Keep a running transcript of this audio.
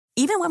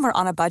Even when we're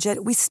on a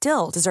budget, we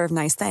still deserve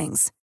nice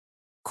things.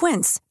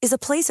 Quince is a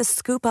place to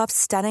scoop up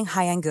stunning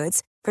high-end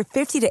goods for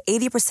 50 to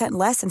 80%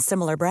 less than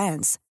similar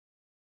brands.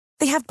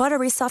 They have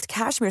buttery soft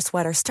cashmere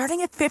sweaters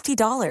starting at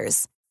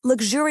 $50,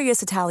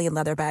 luxurious Italian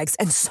leather bags,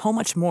 and so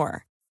much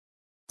more.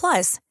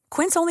 Plus,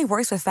 Quince only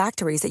works with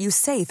factories that use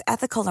safe,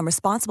 ethical, and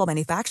responsible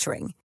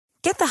manufacturing.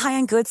 Get the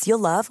high-end goods you'll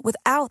love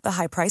without the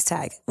high price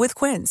tag with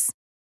Quince.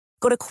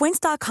 Go to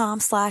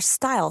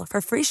quince.com/style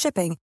for free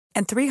shipping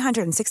and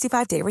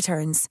 365-day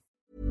returns.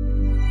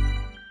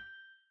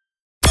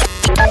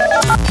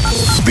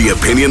 The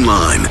Opinion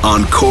Line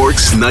on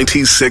Cork's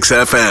 96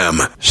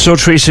 FM. So,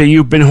 Teresa,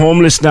 you've been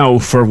homeless now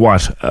for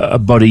what?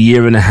 About a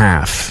year and a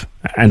half.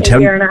 And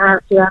year and a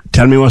half, yeah.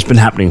 Tell me what's been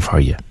happening for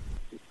you.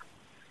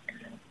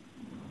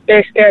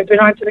 Basically, I've been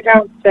on to the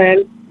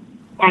council,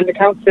 and the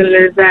council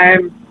is,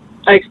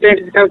 I explained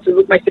to the council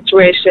with my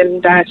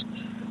situation that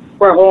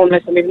we're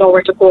homeless and we've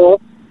nowhere to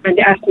go. And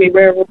they asked me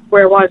where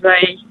was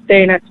I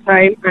staying at the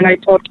time, and I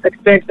explained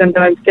to them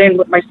that I'm staying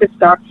with my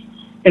sister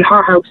in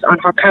her house on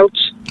her couch.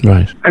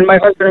 Right. And my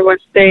husband was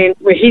staying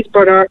with his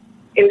brother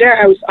in their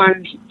house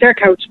on their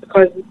couch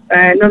because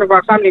none of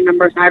our family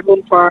members had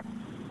room for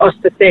us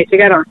to stay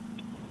together.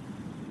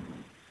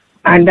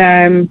 And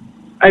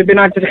I've been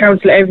on to the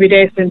council every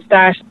day since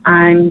that,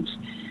 and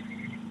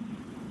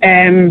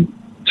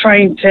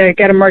trying to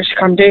get emergency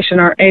accommodation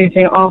or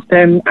anything off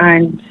them,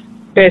 and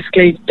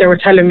basically they were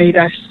telling me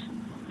that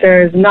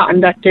there's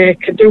nothing that they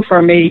could do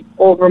for me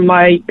over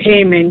my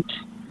payment.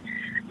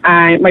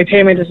 My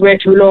payment is way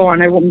too low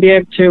and I wouldn't be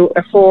able to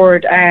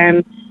afford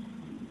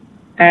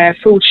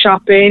food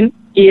shopping,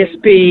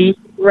 ESB,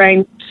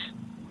 rent,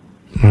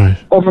 right,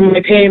 over my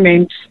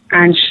payment.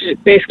 And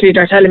basically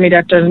they're telling me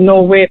that there's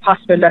no way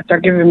possible that they're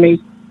doing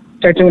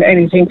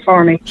anything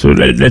for me. So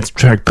let's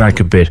track back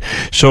a bit.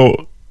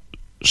 So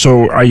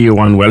are you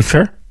on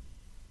welfare?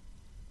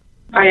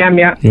 I am,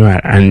 yeah. You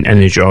are, and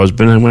is your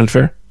husband on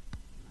welfare?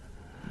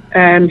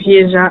 He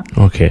is, yeah.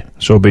 Okay,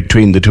 so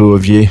between the two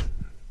of you,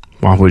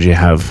 what would you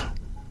have?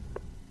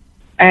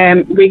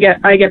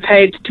 I get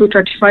paid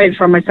 $235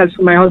 for myself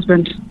and my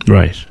husband.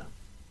 Right.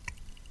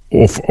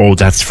 Oh,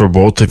 that's for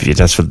both of you.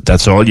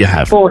 That's all you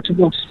have. Both of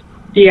us.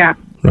 Yeah.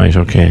 Right.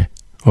 Okay.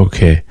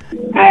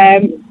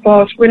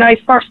 But when I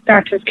first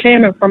started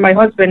claiming for my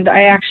husband,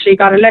 I actually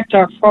got a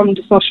letter from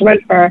the social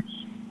welfare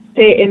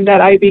stating that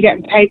I'd be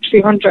getting paid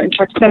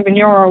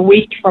 €337 a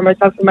week for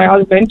myself and my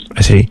husband.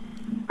 I see.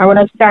 And when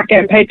I started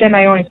getting paid, then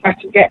they only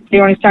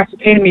started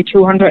paying me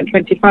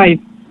 €225.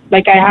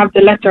 Like, I have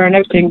the letter and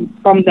everything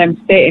from them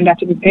stating that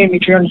they'd be paying me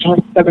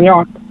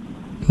 €327.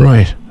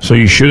 Right. So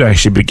you should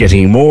actually be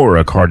getting more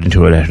according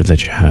to a letter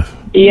that you have.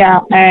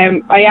 Yeah.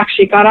 I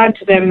actually got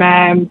onto them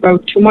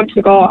about 2 months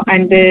ago,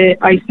 and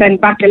I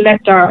sent back a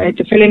letter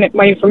to fill in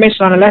my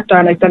information on a letter,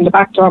 and I sent it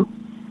back to them,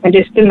 and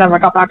they still never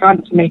got back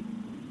onto me.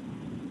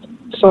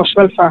 Social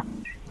welfare.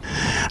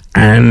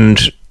 And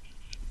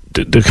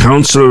the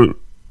council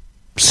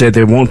said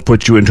they won't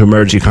put you into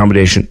emergency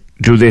accommodation.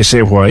 Do they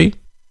say why?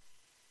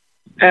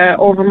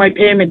 Over my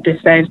payment, they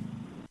said.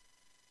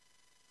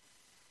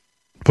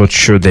 But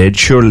sure, they'd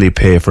surely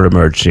pay for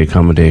emergency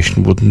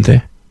accommodation, wouldn't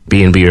they?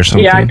 B&B or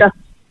something? Yeah,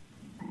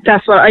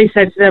 that's what I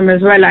said to them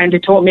as well, and they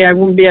told me I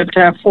wouldn't be able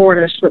to afford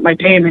it with my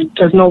payment.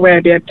 There's no way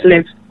I'd be able to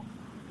live.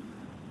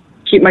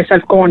 Keep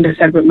myself going, they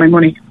said, with my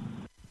money.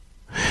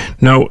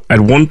 Now,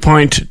 at one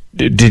point,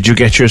 did you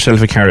get yourself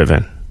a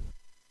caravan?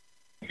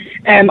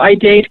 I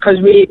did, because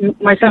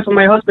myself and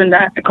my husband,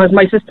 because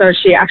my sister,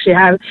 she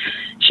had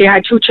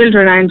 2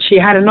 children and she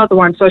had another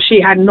one, so she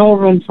had no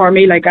room for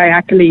me, like I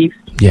had to leave.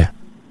 Yeah.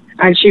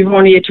 And she was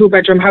only a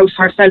 2-bedroom house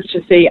herself,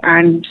 to see,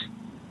 and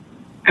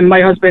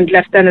my husband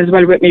left then as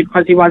well with me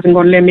because he wasn't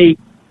going to let me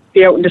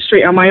be out in the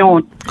street on my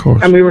own. Of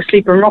course. And we were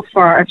sleeping rough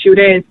for a few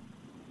days,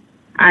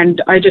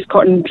 and I just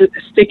couldn't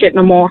stick it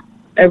no more.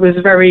 It was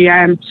very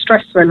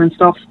stressful and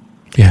stuff.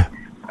 Yeah.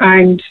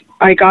 And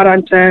I got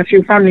onto a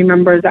few family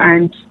members,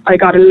 and I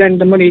got to lend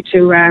the money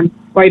to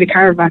buy the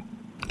caravan.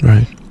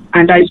 Right.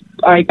 And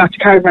I got the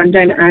caravan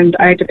then, and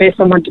I had to pay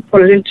someone to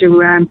pull it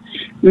into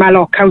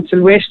Mallow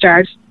Council waste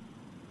yard.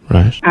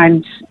 Right.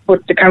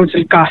 But the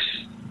council got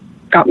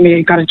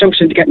a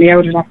junction to get me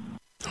out of there.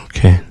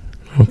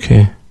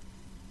 Okay.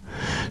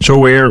 So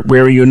where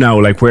are you now?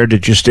 Like, where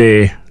did you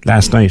stay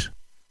last night?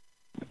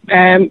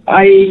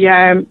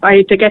 I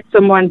had to get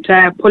someone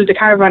to pull the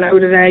caravan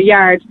out of the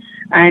yard,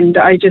 and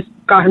I just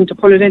got him to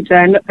pull it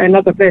into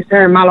another place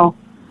here in Mallow.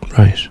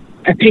 Right.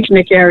 A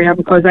picnic area,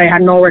 because I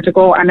had nowhere to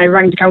go, and I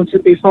rang the council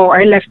before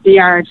I left the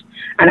yard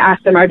and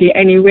asked them, are there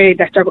any way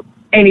that there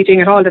anything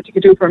at all that they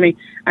could do for me?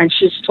 And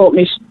she just told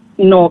me,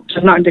 no,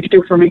 there's nothing they could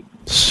do for me.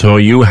 So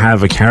you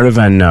have a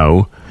caravan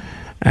now,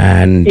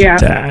 and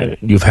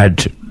you've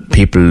had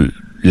people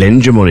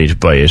lend you money to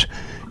buy it.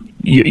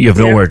 You've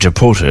nowhere to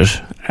put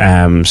it.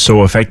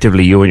 So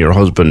effectively you and your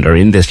husband are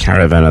in this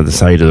caravan on the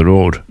side of the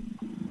road.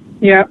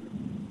 Yeah.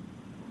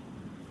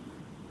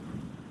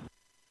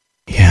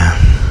 Yeah.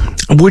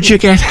 Would you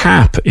get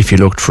HAP if you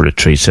looked for it,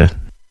 Teresa?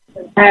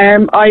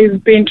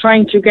 I've been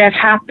trying to get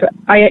HAP.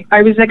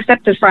 I was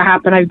accepted for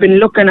HAP, and I've been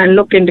looking.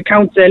 The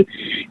council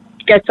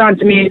gets on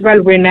to me as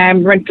well when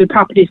rental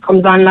properties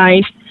comes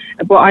online.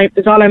 But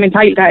it's all I'm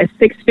entitled to is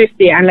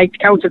 $650, and like the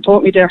council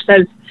told me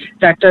themselves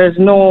that there's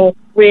no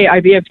way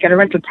I'd be able to get a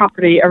rental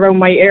property around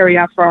my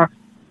area for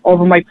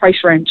over my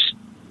price range.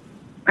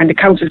 And the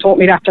council told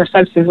me that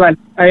themselves as well.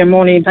 I am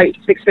only entitled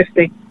to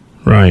 $650.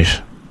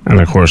 Right. And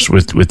of course,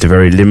 with the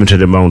very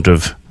limited amount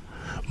of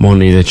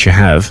money that you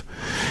have,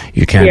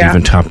 you can't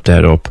even top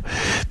that up.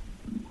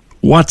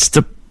 What's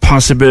the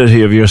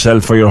possibility of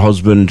yourself or your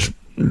husband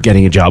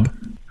getting a job?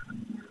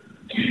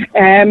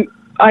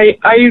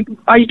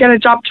 I get a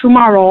job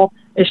tomorrow.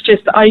 It's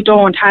just I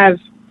don't have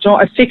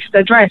a fixed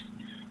address.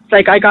 It's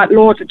like I got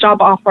loads of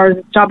job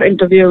offers, job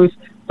interviews,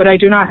 but I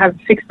do not have a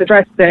fixed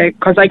address there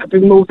because I could be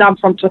moved on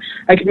from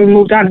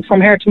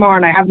here tomorrow,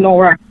 and I have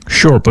nowhere.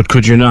 Sure, but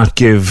could you not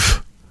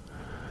give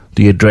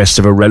the address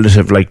of a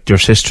relative like your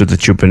sister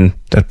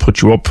that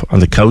put you up on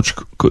the couch?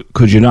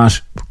 Could you not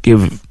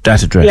give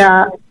that address?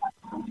 Yeah,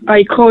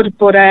 I could,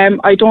 but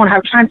I don't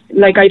have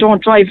I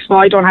don't drive, so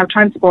I don't have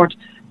transport.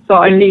 So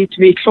I need to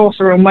be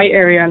closer in my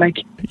area,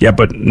 Yeah,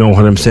 but no,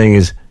 what I'm saying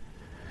is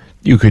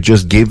you could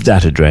just give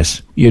that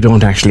address. You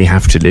don't actually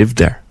have to live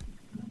there.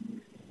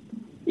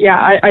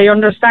 Yeah, I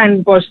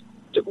understand, but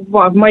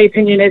what my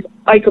opinion is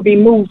I could be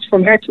moved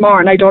from here tomorrow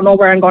and I don't know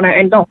where I'm going to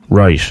end up.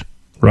 Right.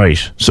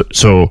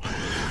 So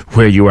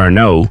where you are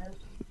now...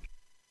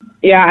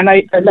 Yeah, and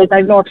I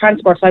have no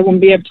transport, so I wouldn't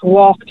be able to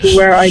walk to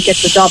where I get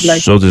the job.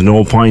 So there's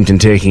no point in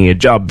taking a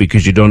job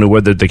because you don't know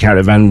whether the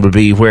caravan will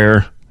be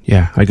where...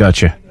 Yeah, I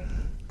got you.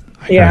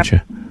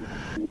 Gotcha.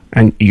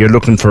 And you're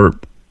looking for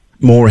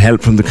more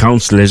help from the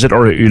council, is it?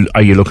 Or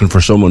are you looking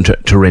for someone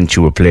to rent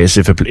you a place?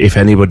 If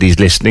anybody's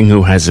listening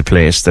who has a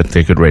place that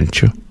they could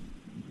rent you?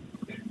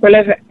 Well,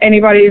 if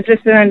anybody is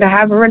listening and they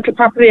have a rental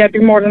property, I'd be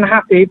more than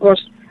happy. But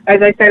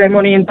as I said, I'm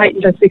only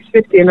entitled to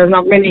 $650, and there's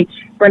not many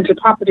rental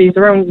properties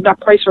around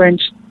that price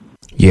range.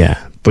 Yeah,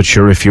 but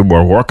sure, if you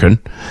were working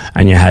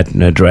and you had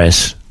an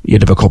address,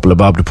 you'd have a couple of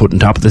bob to put on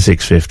top of the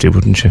 $650,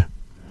 wouldn't you?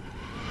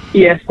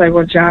 Yes, I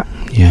would, yeah.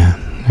 Yeah,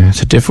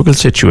 it's a difficult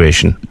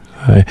situation.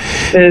 It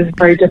is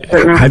very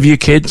difficult now. Have you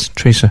kids,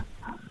 Teresa?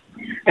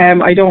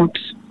 I don't.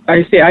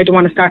 I don't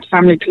want to start a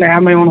family till I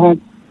have my own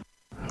home.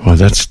 Well,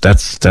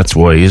 that's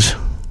wise.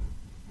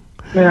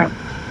 Yeah.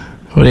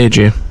 What age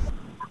are you?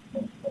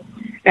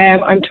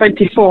 I'm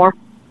 24.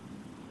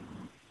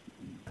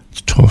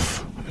 It's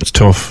tough.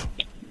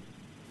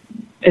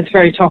 It's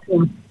very tough.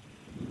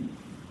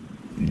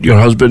 Your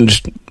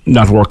husband's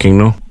not working,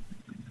 no?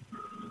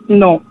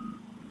 No.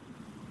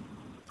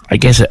 I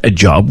guess a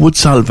job would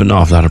solve an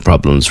awful lot of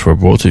problems for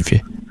both of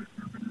you.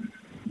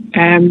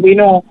 We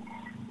know.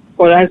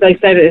 But as I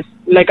said, it's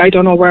I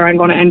don't know where I'm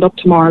going to end up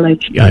tomorrow.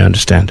 Yeah, I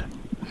understand.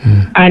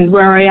 Mm. And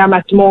where I am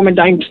at the moment,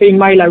 I'm 3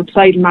 miles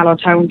outside Mallow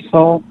Town,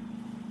 so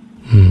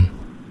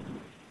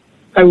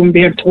I wouldn't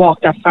be able to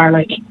walk that far.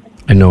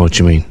 I know what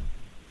you mean.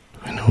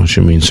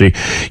 So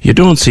you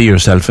don't see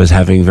yourself as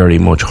having very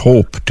much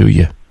hope, do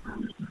you?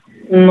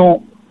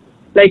 No.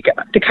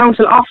 The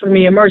council offered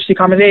me emergency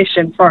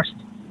accommodation first.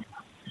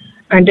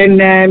 And then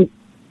the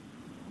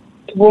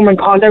woman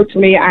called out to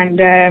me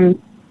and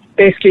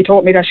basically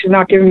told me that she's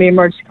not giving me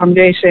emergency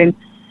accommodation.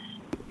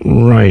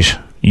 Right.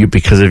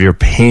 Because of your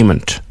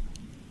payment?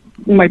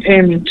 My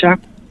payment, yeah.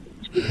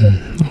 Okay.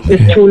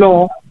 It's too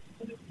low.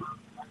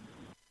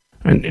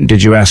 And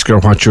did you ask her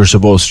what you're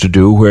supposed to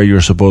do, where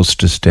you're supposed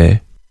to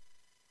stay?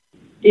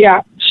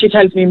 Yeah, she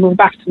tells me move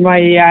back to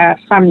my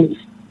family.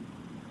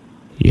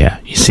 Yeah,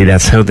 you see,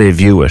 that's how they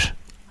view it.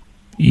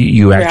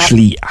 You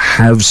actually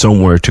have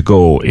somewhere to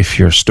go if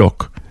you're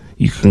stuck.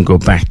 You can go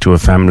back to a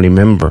family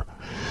member.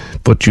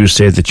 But you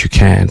say that you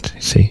can't,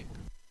 you see.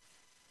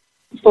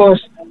 But,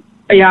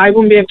 I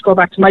wouldn't be able to go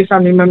back to my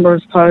family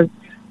members because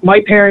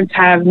my parents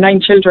have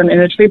 9 children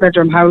in a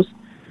 3-bedroom house,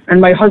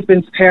 and my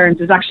husband's parents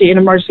is actually in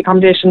emergency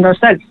accommodation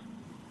themselves.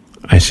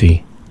 I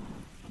see.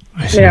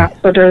 Yeah,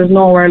 so there's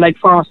nowhere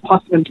for us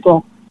possible to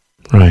go.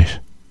 Right.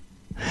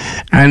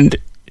 And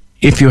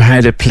if you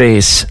had a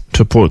place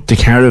to put the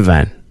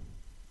caravan,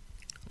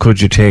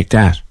 could you take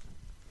that?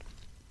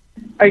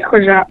 I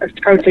could, if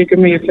the council give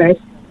me a place.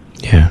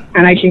 Yeah.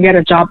 And I can get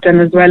a job then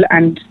as well,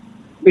 and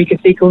we can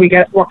see could we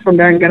get work from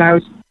there and get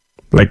out.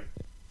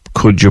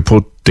 Could you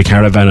put the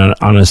caravan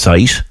on a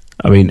site?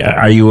 I mean,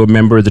 are you a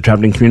member of the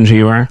travelling community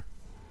you are?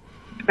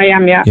 I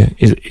am, yeah. Yeah.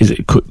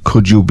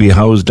 Could you be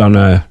housed on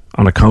a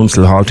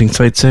council halting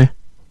site, say,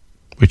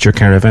 with your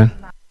caravan?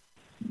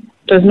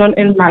 There's none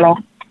in Mallow.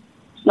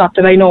 Not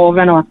that I know of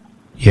anyone.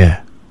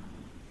 Yeah.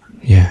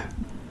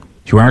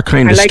 You are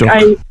kind of stuck.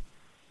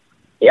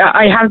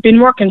 I have been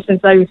working since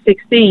I was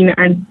 16,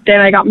 and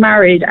then I got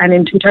married, and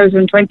in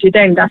 2020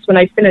 that's when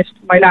I finished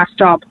my last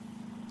job.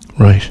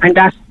 Right. And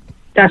that's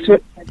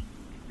what...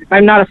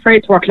 I'm not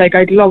afraid to work.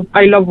 I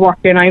love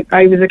working.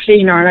 I was a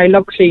cleaner, and I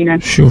love cleaning.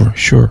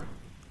 Sure.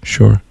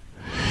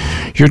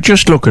 You're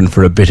just looking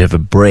for a bit of a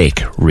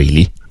break,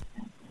 really.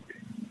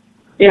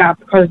 Yeah,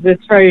 because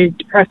it's very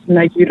depressing.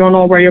 Like, you don't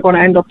know where you're going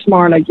to end up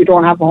tomorrow. Like, you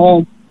don't have a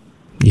home.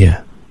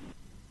 Yeah.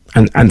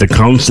 And the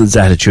council's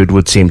attitude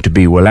would seem to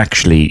be, well,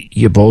 actually,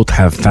 you both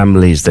have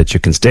families that you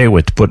can stay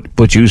with,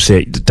 but you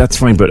say, that's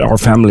fine, but our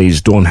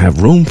families don't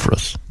have room for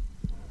us.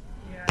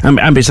 Yeah.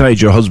 And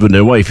besides, your husband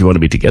and wife, you want to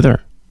be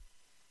together.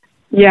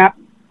 Yeah.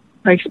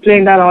 I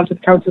explained that all to the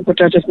council, but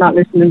they're just not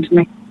listening to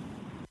me.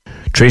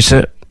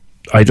 Teresa,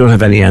 I don't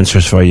have any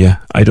answers for you.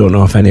 I don't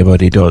know if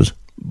anybody does,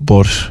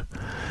 but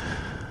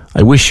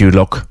I wish you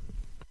luck.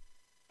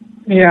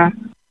 Yeah.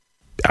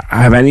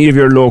 Have any of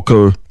your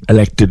local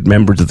elected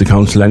members of the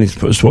council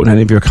spoken to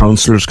any of your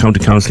councillors,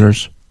 county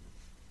councillors?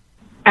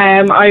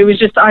 I was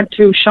just on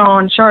to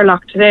Sean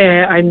Sherlock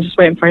today. I'm just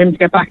waiting for him to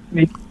get back to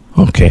me.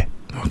 Okay,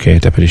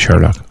 Deputy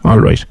Sherlock. All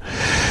right.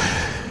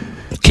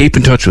 Keep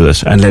in touch with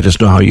us and let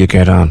us know how you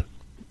get on.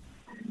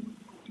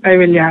 I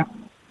will, yeah.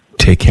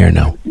 Take care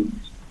now.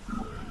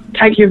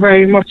 Thank you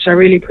very much. I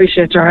really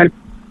appreciate your help.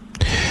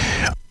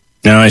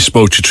 Now, I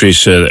spoke to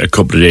Teresa a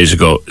couple of days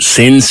ago.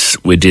 Since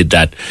we did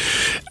that,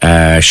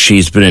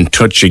 she's been in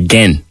touch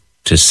again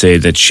to say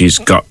that she's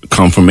got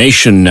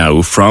confirmation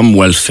now from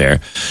welfare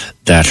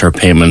that her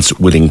payments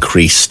will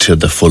increase to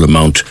the full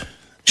amount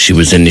she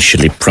was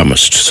initially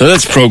promised. So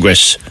that's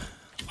progress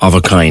of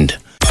a kind.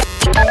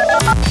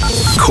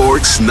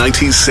 Corks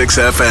 96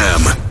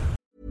 FM.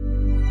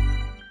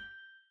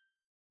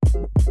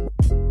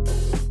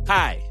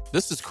 Hi,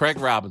 this is Craig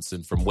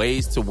Robinson from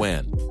Ways to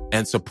Win,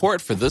 and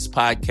support for this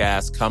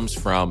podcast comes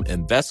from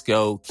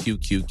Invesco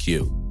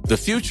QQQ. The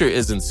future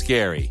isn't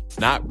scary.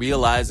 Not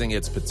realizing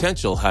its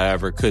potential,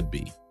 however, could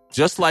be.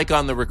 Just like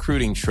on the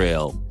recruiting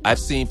trail, I've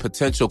seen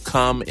potential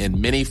come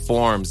in many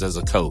forms as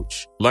a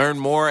coach. Learn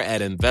more at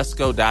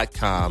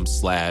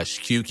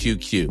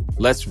Invesco.com/QQQ.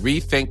 Let's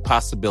rethink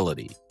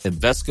possibility.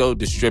 Invesco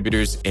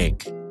Distributors,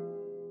 Inc.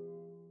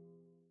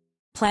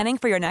 Planning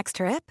for your next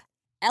trip?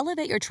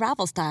 Elevate your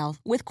travel style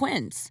with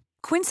Quince.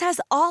 Quince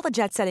has all the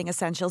jet-setting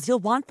essentials you'll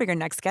want for your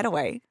next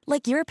getaway,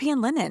 like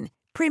European linen,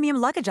 premium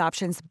luggage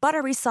options,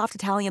 buttery soft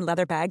Italian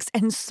leather bags,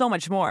 and so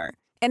much more.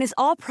 And is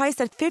all priced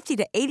at 50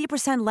 to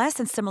 80% less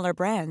than similar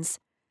brands.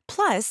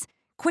 Plus,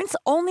 Quince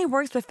only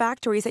works with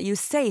factories that use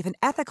safe and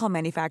ethical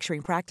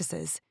manufacturing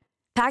practices.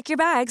 Pack your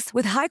bags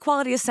with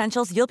high-quality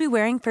essentials you'll be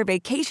wearing for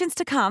vacations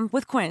to come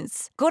with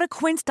Quince. Go to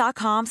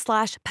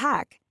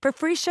quince.com/pack for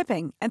free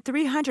shipping and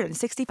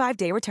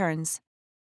 365-day returns.